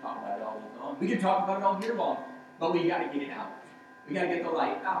 We can talk about it all week long. We can talk about it all year long. But we got to get it out. We got to get the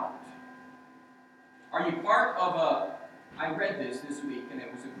light out. Are you part of a... I read this week, and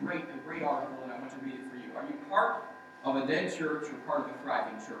it was a great article, and I want to read it for you. Are you part of a dead church or part of a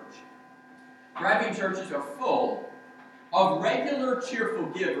thriving church? Thriving churches are full of regular, cheerful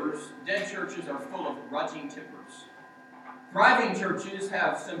givers. Dead churches are full of grudging tippers. Thriving churches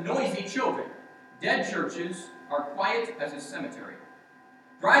have some noisy children. Dead churches are quiet as a cemetery.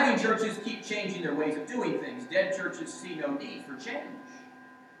 Thriving churches keep changing their ways of doing things. Dead churches see no need for change.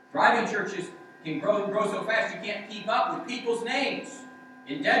 Thriving churches can grow so fast you can't keep up with people's names.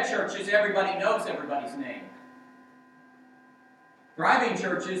 In dead churches, everybody knows everybody's name. Thriving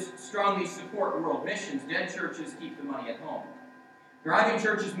churches strongly support world missions. Dead churches keep the money at home. Thriving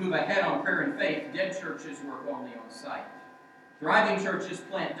churches move ahead on prayer and faith. Dead churches work only on sight. Thriving churches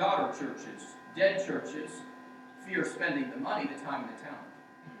plant daughter churches. Dead churches fear spending the money, the time, and the talent.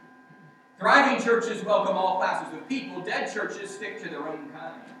 Thriving churches welcome all classes of people. Dead churches stick to their own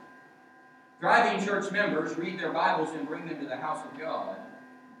kind. Thriving church members read their Bibles and bring them to the house of God.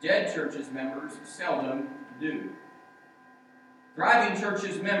 Dead churches members seldom do. Thriving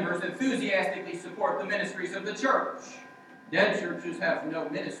churches members enthusiastically support the ministries of the church. Dead churches have no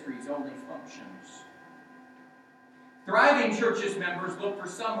ministries, only functions. Thriving churches members look for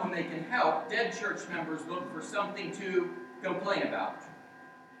someone they can help. Dead church members look for something to complain about.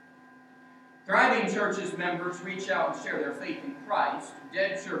 Thriving churches members reach out and share their faith in Christ.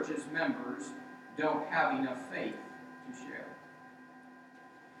 Dead churches members don't have enough faith to share.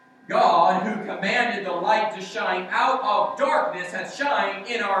 God, who commanded the light to shine out of darkness, has shined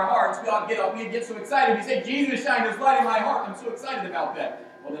in our hearts. We get so excited. We say, Jesus shined his light in my heart. I'm so excited about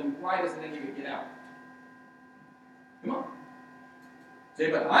that. Well, then why doesn't any of it get out? Come on. Say,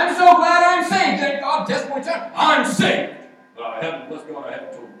 but I'm so glad I'm saved. Thank God, testimony time. I'm saved. But I haven't, bless God, I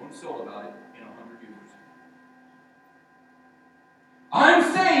haven't told one soul about it in 100 years. I'm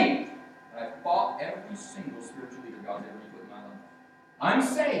saved. And I've fought every single spiritual leader God's ever put in my life. I'm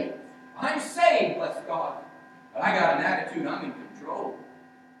saved. I'm saved, bless God. But I got an attitude, I'm in control.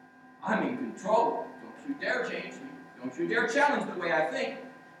 I'm in control. Don't you dare change me. Don't you dare challenge the way I think.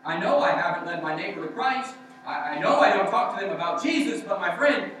 I know I haven't led my neighbor to Christ. I know I don't talk to them about Jesus, but my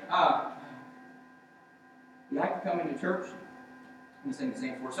friend, we like to come into church and sing the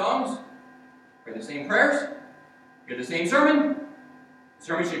same 4 songs, pray the same prayers, hear the same sermon. The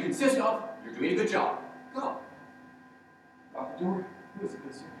sermon should consist of, you're doing a good job. Go. Out the door. It was a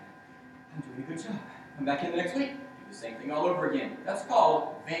good sermon. I'm doing a good job. Come back in the next week. Do the same thing all over again. That's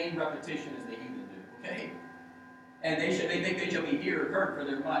called vain repetition, as the heathen do. Okay? And they think they shall be heard for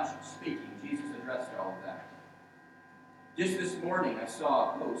their much speaking. Jesus addressed all of that. Just this morning, I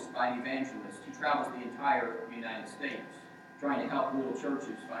saw a post by an evangelist who travels the entire United States, trying to help little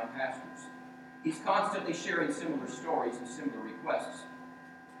churches find pastors. He's constantly sharing similar stories and similar requests.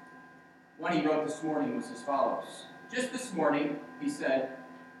 One he wrote this morning was as follows. Just this morning, he said,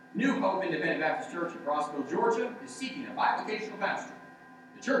 New Hope Independent Baptist Church in Rossville, Georgia, is seeking a bivocational pastor.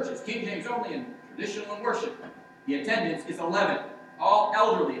 The church is King James only and traditional in worship. The attendance is 11, all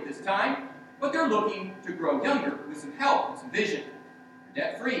elderly at this time, but they're looking to grow younger with some help and some vision.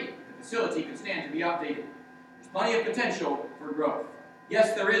 They're debt-free. The facility could stand to be updated. There's plenty of potential for growth.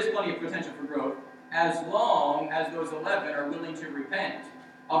 Yes, there is plenty of potential for growth, as long as those 11 are willing to repent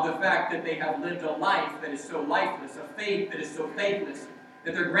of the fact that they have lived a life that is so lifeless, a faith that is so faithless,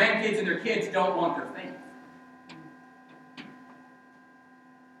 that their grandkids and their kids don't want their faith.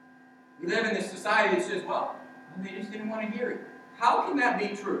 We live in this society that says, well, they just didn't want to hear it. How can that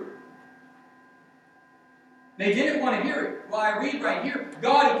be true? They didn't want to hear it. Well, I read right here,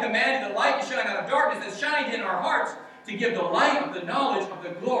 God had commanded the light to shine out of darkness, that shined in our hearts to give the light of the knowledge of the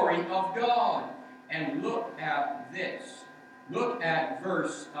glory of God. And look at this. Look at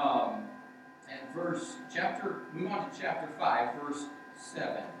move on to chapter 5, verse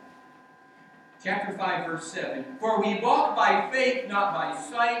 7. Chapter 5, verse 7. For we walk by faith, not by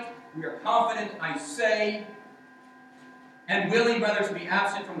sight. We are confident, I say, and willing, rather, to be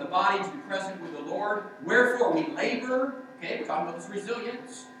absent from the body, to be present with the Lord. Wherefore we labor. Okay, we're talking about this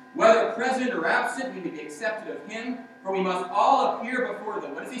resilience. Whether present or absent, we may be accepted of Him. For we must all appear before the,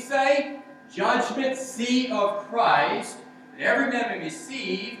 what does he say? Judgment seat of Christ, that every man may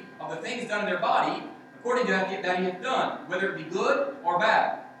receive of the things done in their body, according to that he hath done, whether it be good or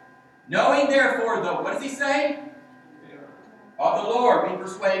bad. Knowing therefore, though, what does he say? Of the Lord we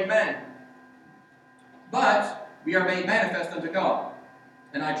persuade men. But we are made manifest unto God,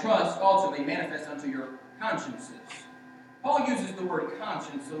 and I trust also they manifest unto your consciences. Paul uses the word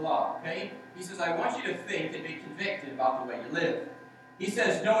conscience a lot, okay? He says, I want you to think and be convicted about the way you live. He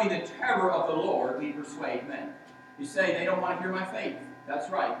says, knowing the terror of the Lord, we persuade men. You say, they don't want to hear my faith. That's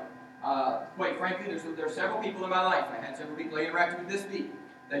right. Quite frankly, there's several people in my life. I had several people I interacted with this week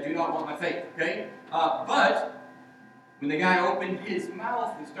that do not want my faith, okay? But when the guy opened his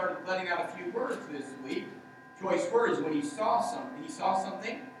mouth and started letting out a few words this week, choice words, when he saw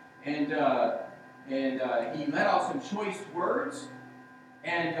something, and he let out some choice words,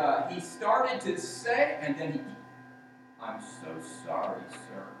 and he started to say, and then I'm so sorry,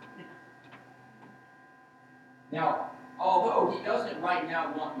 sir. Now, although he doesn't right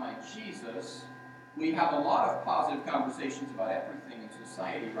now want my Jesus, we have a lot of positive conversations about everything in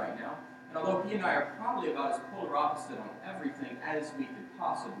society right now. And although he and I are probably about as polar opposite on everything as we could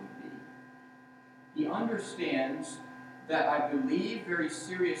possibly be, he understands that I believe very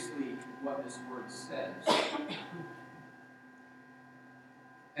seriously what this word says,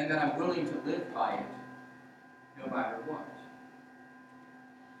 and that I'm willing to live by it no matter what.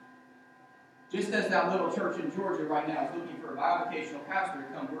 Just as that little church in Georgia right now is looking for a bivocational pastor to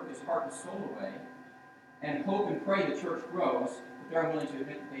come work his heart and soul away and hope and pray the church grows, but they're unwilling to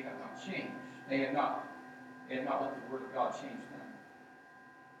admit that they have not changed. They have not let the Word of God change them.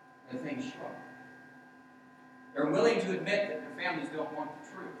 And things shrunk. They're willing to admit that their families don't want the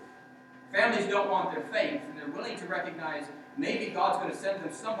truth. Families don't want their faith, and they're willing to recognize maybe God's going to send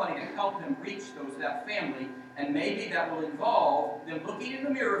them somebody to help them reach that family, and maybe that will involve them looking in the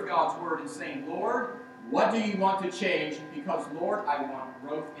mirror of God's Word and saying, Lord, what do you want to change? Because, Lord, I want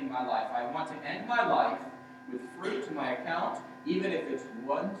growth in my life. I want to end my life with fruit to my account, even if it's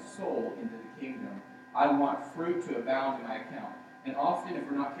one soul into the kingdom. I want fruit to abound in my account. And often, if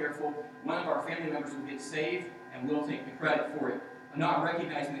we're not careful, one of our family members will get saved, and we'll take the credit for it, not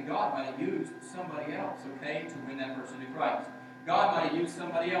recognizing that God might have used somebody else, okay, to win that person to Christ. God might have used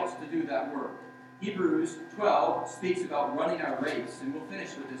somebody else to do that work. Hebrews 12 speaks about running our race, and we'll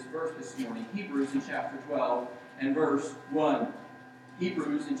finish with this verse this morning. Hebrews in chapter 12 and verse 1.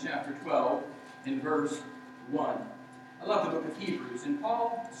 Hebrews in chapter 12 and verse 1. I love the book of Hebrews, and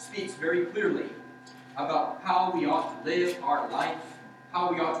Paul speaks very clearly about how we ought to live our life,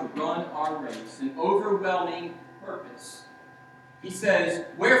 how we ought to run our race, an overwhelming purpose. He says,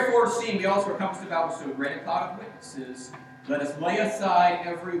 wherefore, seeing we also are compassed about with so great a cloud of witnesses, let us lay aside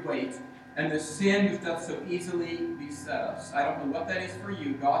every weight and the sin which doth so easily beset us. I don't know what that is for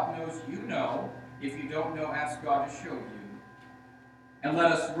you. God knows you know. If you don't know, ask God to show you. And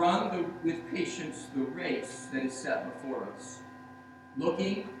let us run with patience the race that is set before us,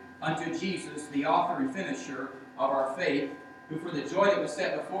 looking unto Jesus, the author and finisher of our faith, who for the joy that was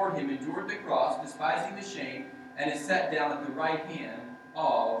set before him endured the cross, despising the shame, and is set down at the right hand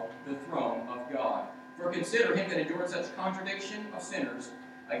of the throne of God. For consider him that endured such contradiction of sinners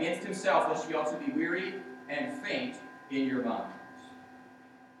against himself, lest ye also be weary and faint in your minds.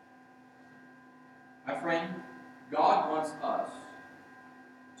 My friend, God wants us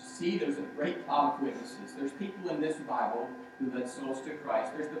to see there's a great cloud of witnesses. There's people in this Bible who led souls to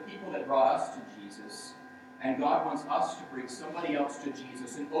Christ. There's the people that brought us to Jesus. And God wants us to bring somebody else to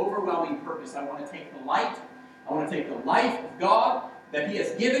Jesus. An overwhelming purpose. I want to take the light, I want to take the life of God that he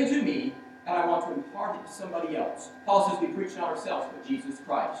has given to me, and I want to impart it to somebody else. Paul says we preach not ourselves, but Jesus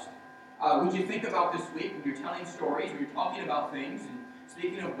Christ. Would you think about this week when you're telling stories, when you're talking about things, and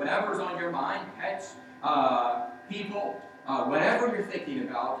speaking of whatever's on your mind, pets, people, whatever you're thinking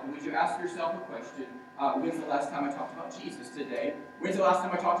about, and would you ask yourself a question, when's the last time I talked about Jesus today? When's the last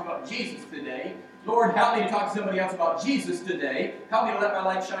time I talked about Jesus today? Lord, help me to talk to somebody else about Jesus today. Help me to let my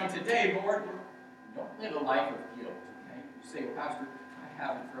light shine today, Lord. Don't live a life of guilt, okay? You say, well, Pastor, I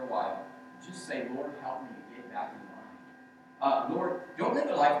haven't for a while. Just say, Lord, help me to get back in line. Lord, don't live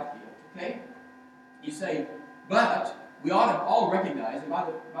a life of guilt, okay? You say, but we ought to all recognize, and by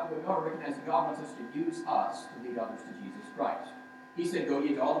the way, we ought to recognize that God wants us to use us to lead others to Jesus Christ. He said, go ye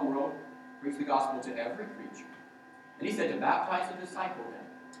into all the world, preach the gospel to every creature. And he said to baptize and disciple them.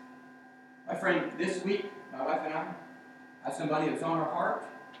 My friend, this week, my wife and I had somebody that was on our heart.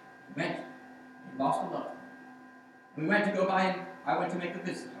 We went and lost a loved one. We went to go by, and I went to make a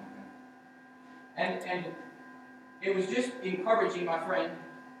visit on them. And it was just encouraging, my friend,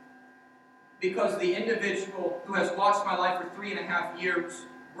 because the individual who has watched my life for 3.5 years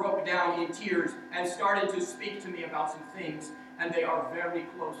broke down in tears and started to speak to me about some things, and they are very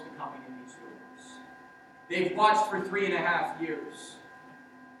close to coming in these doors. They've watched for 3.5 years.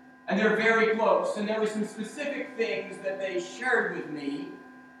 And they're very close. And there were some specific things that they shared with me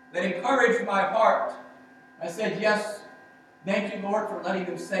that encouraged my heart. I said, yes, thank you, Lord, for letting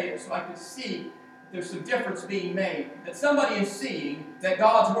them say it so I could see that there's some difference being made. That somebody is seeing that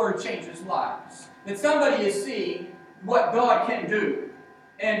God's Word changes lives. That somebody is seeing what God can do.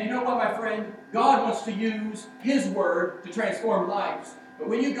 And you know what, my friend? God wants to use His Word to transform lives. But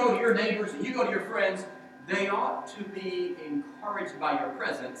when you go to your neighbors and you go to your friends, they ought to be encouraged by your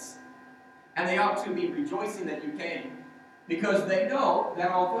presence, and they ought to be rejoicing that you came, because they know that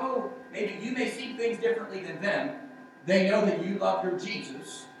although maybe you may see things differently than them, they know that you love your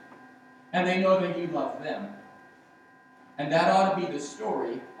Jesus, and they know that you love them. And that ought to be the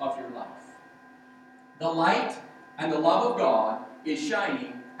story of your life. The light and the love of God is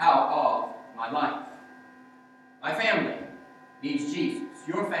shining out of my life. My family needs Jesus.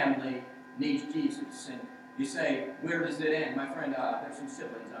 Your family needs Jesus. And You say, where does it end? My friend, there's some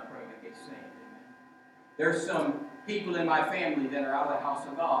siblings I'm praying that get saved. Amen. There's some people in my family that are out of the house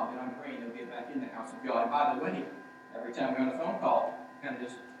of God that I'm praying they'll get back in the house of God. And by the way, every time we're on a phone call, kind of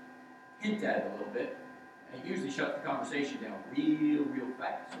just hint at it a little bit. And it usually shuts the conversation down real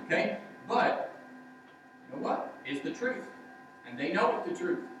fast. Okay? But, you know what? It's the truth. And they know it's the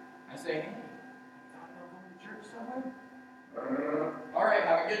truth. I say, hey, you thought about going to church somewhere? All right,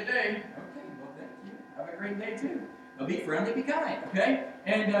 have a good day. Okay, well, thank you. Have a great day, too. But be friendly, be kind, okay?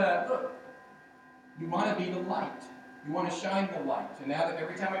 And look, you want to be the light. You want to shine the light. And now that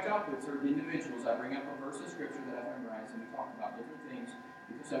every time I talk with certain individuals, I bring up a verse of Scripture that I've memorized, and we talk about different things,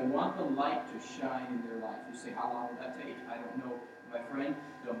 because I want the light to shine in their life. You say, how long will that take? I don't know. My friend,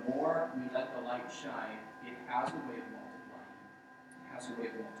 the more we let the light shine, it has a way of multiplying. It has a way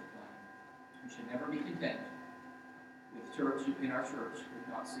of multiplying. We should never be content with church in our church, with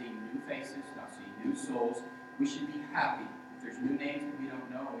not seeing new faces, not seeing new souls. We should be happy. If there's new names that we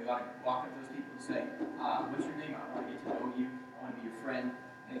don't know, we ought to walk up to those people and say, what's your name? I want to get to know you. I want to be your friend.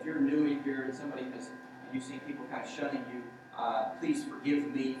 And if you're new in here and somebody has, and you've seen people kind of shunning you, please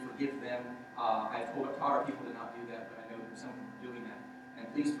forgive me, forgive them. I've taught our people to not do that, but I know there's some people doing that.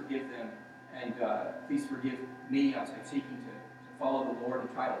 And please forgive them. And please forgive me. I'm seeking to follow the Lord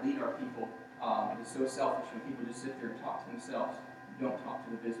and try to lead our people. It is so selfish when people just sit there and talk to themselves and don't talk to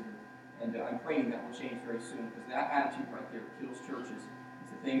the visitor. And I'm praying that will change very soon, because that attitude right there kills churches. It's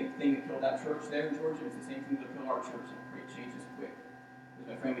the thing that killed that church there in Georgia. It's the same thing that killed our church. And I pray it changes quick.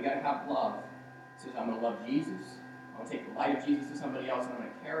 Because, my friend, we got to have love. It says, I'm going to love Jesus. I'm going to take the light of Jesus to somebody else, and I'm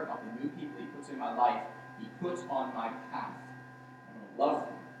going to care about the new people He puts in my life. He puts on my path. I'm going to love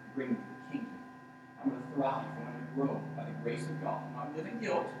them and bring them to the kingdom. I'm going to thrive. I'm going to grow by the grace of God. I'm not going to live in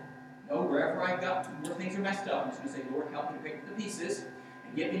guilt. No, wherever I got to, where things are messed up, I'm just going to say, Lord, help me to pick up the pieces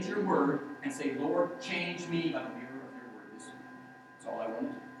and get into your word and say, Lord, change me by the mirror of your word this week. That's all I want to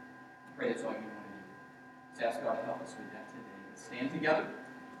do. I pray that's all you want to do. Let's ask God to help us with that today. Let's stand together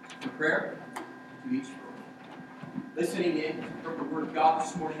for prayer to each room. Listening in to the word of God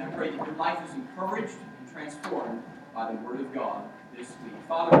this morning, I pray that your life is encouraged and transformed by the word of God this week.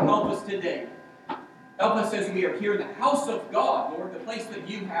 Father, help us today. Help us as we are here in the house of God, Lord, the place that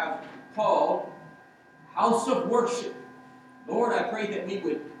you have called house of worship. Lord, I pray that we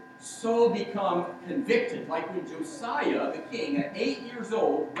would so become convicted, like when Josiah, the king, at 8 years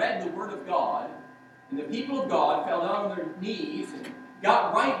old, read the word of God, and the people of God fell down on their knees and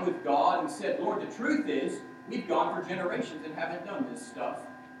got right with God and said, Lord, the truth is, we've gone for generations and haven't done this stuff.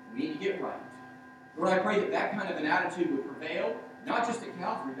 We need to get right. Lord, I pray that that kind of an attitude would prevail, not just at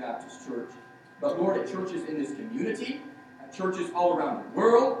Calvary Baptist Church, but Lord, at churches in this community, at churches all around the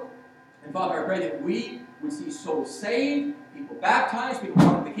world. And Father, I pray that we would see souls saved, people baptized, people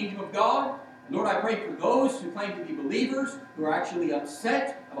brought into the kingdom of God. And Lord, I pray for those who claim to be believers, who are actually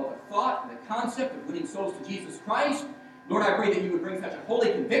upset about the thought and the concept of winning souls to Jesus Christ. Lord, I pray that you would bring such a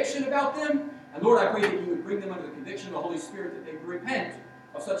holy conviction about them. And Lord, I pray that you would bring them under the conviction of the Holy Spirit, that they would repent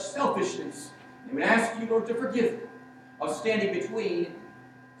of such selfishness. They would ask you, Lord, to forgive them of standing between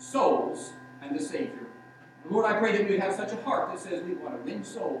souls and the Savior. And Lord, I pray that we would have such a heart that says we want to win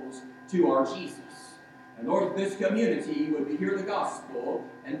souls to our Jesus. And Lord, this community would hear the gospel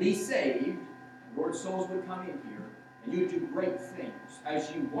and be saved. And Lord, souls would come in here, and you would do great things,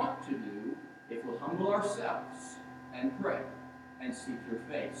 as you want to do, if we'll humble ourselves and pray and seek your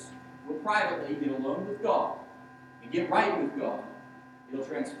face. We'll privately get alone with God and get right with God. It'll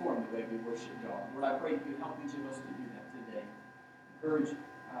transform the way we worship God. Lord, I pray that you help each of us to do that today.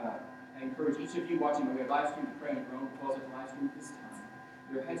 I encourage each of you watching, we have live stream to pray and groan, pause at the live stream at this time.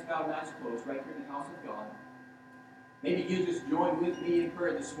 Your heads bowed and eyes closed, right here in the house of God. Maybe you just join with me in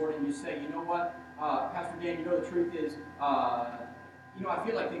prayer this morning. You say, you know what, Pastor Dan, you know the truth is, I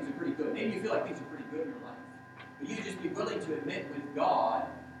feel like things are pretty good. Maybe you feel like things are pretty good in your life. But you just be willing to admit with God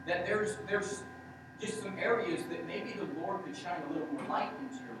that there's just some areas that maybe the Lord could shine a little more light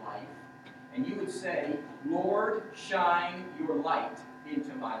into your life. And you would say, Lord, shine your light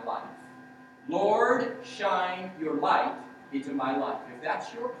into my life. Lord, shine your light into my life. If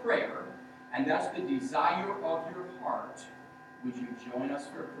that's your prayer, and that's the desire of your heart, would you join us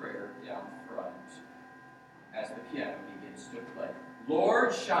for prayer down front as the piano begins to play?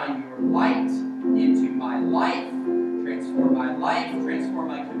 Lord, shine your light into my life. Transform my life. Transform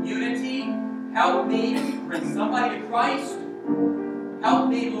my community. Help me bring somebody to Christ. Help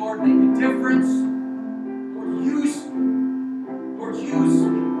me, Lord, make a difference. Lord, use me. Lord, use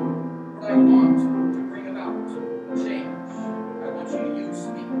me. Lord, I want